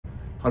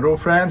Hello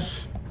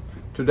friends,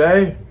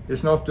 today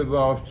is not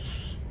about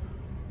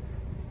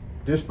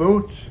this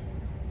boat,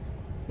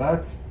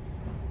 but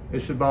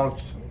it's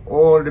about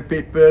all the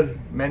people.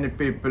 Many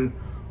people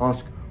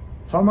ask,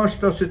 how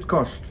much does it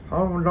cost?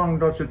 How long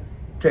does it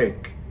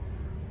take?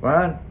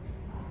 Well,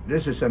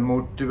 this is a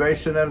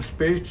motivational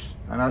speech,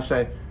 and I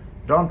say,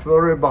 don't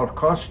worry about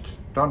cost,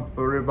 don't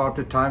worry about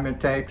the time it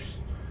takes.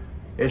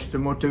 It's the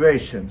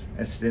motivation,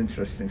 it's the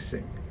interesting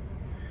thing.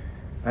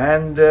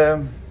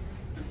 And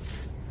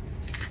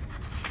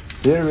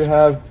here we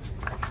have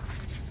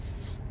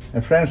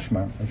a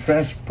Frenchman, a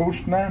French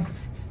postman,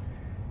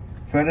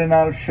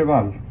 Ferdinand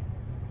Cheval,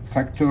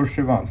 Facteur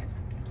Cheval,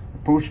 a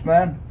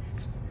postman.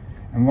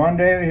 And one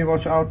day he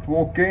was out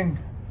walking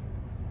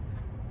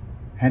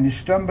and he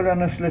stumbled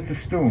on this little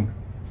stone.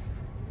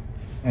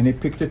 And he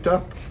picked it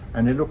up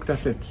and he looked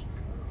at it.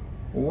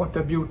 Oh, what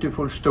a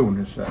beautiful stone,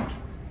 he said.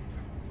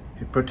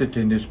 He put it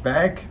in his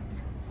bag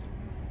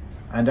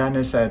and then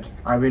he said,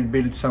 I will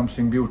build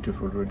something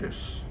beautiful with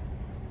this.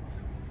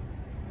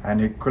 And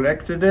he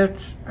collected it,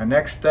 and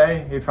next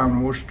day he found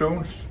more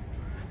stones,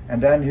 and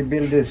then he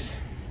built this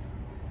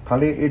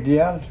palais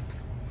ideal,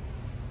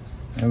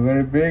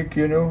 very big,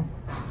 you know,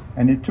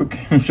 and it took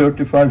him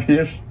 35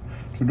 years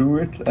to do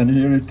it, and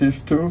here it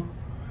is too.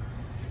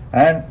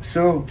 And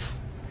so,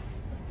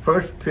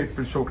 first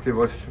people thought he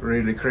was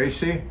really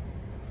crazy,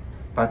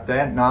 but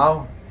then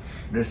now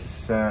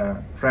this is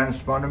a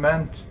French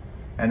monument,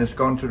 and it's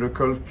gone to the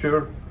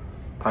culture,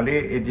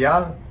 palais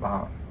ideal,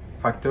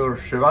 Facteur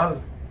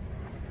Cheval.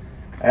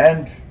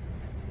 And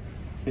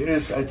here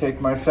is, I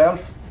take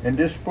myself in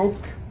this book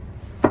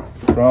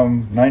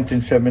from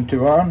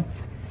 1971,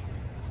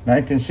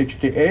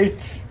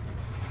 1968,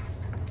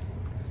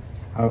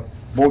 I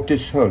bought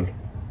this hull.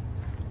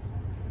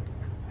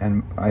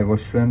 And I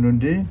was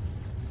Vendundin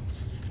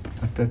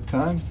at that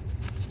time.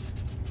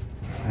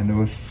 And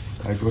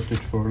I got it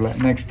for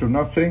next to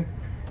nothing.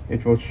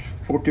 It was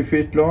 40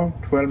 feet long,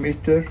 12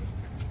 meters.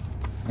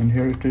 And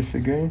here it is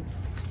again.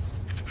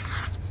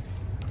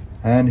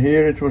 And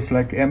here it was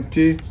like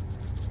empty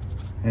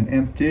and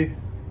empty,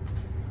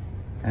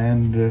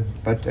 and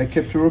but I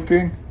kept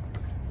working.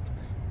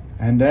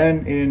 And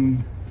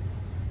then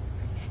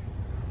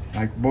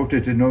I bought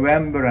it in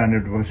November, and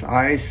it was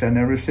ice and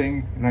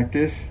everything like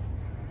this.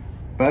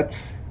 But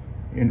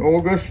in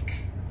August,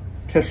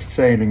 test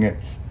sailing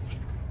it.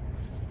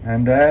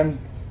 And then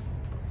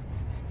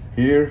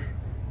here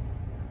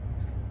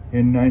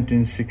in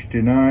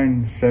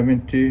 1969,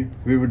 70,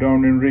 we were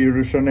down in Rio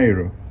de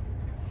Janeiro.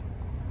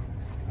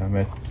 I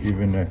met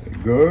even a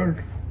girl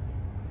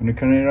in the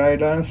Canary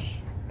Islands,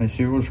 and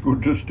she was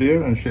good to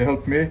steer, and she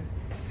helped me.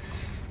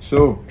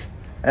 So,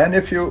 and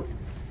if you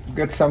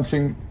get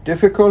something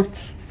difficult,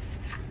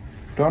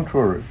 don't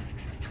worry.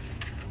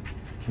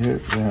 Here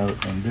we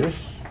have on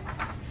this,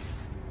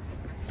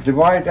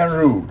 divide and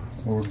rule,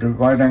 or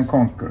divide and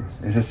conquer.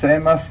 It's the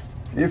same as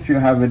if you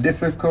have a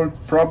difficult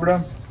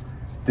problem,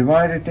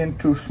 divide it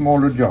into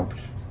smaller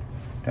jobs.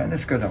 Then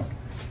it's good on.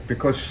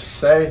 Because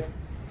say,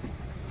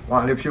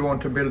 well, if you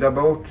want to build a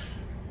boat,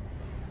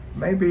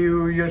 maybe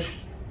you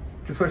just,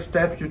 the first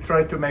step, you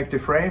try to make the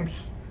frames.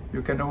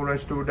 You can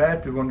always do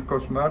that, it won't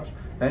cost much.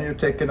 Then you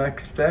take the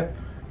next step,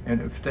 and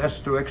if that's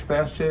too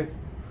expensive,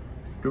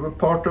 do a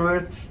part of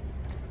it,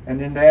 and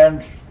in the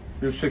end,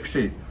 you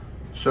succeed.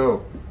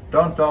 So,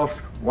 don't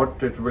ask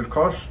what it will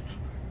cost,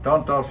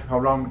 don't ask how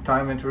long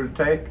time it will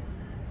take,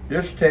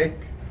 just take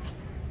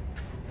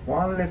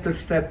one little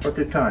step at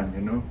a time,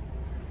 you know.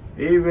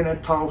 Even a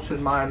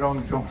 1,000-mile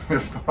long journey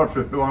starts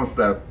with one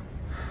step.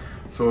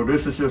 So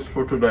this is just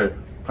for today.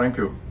 Thank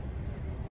you.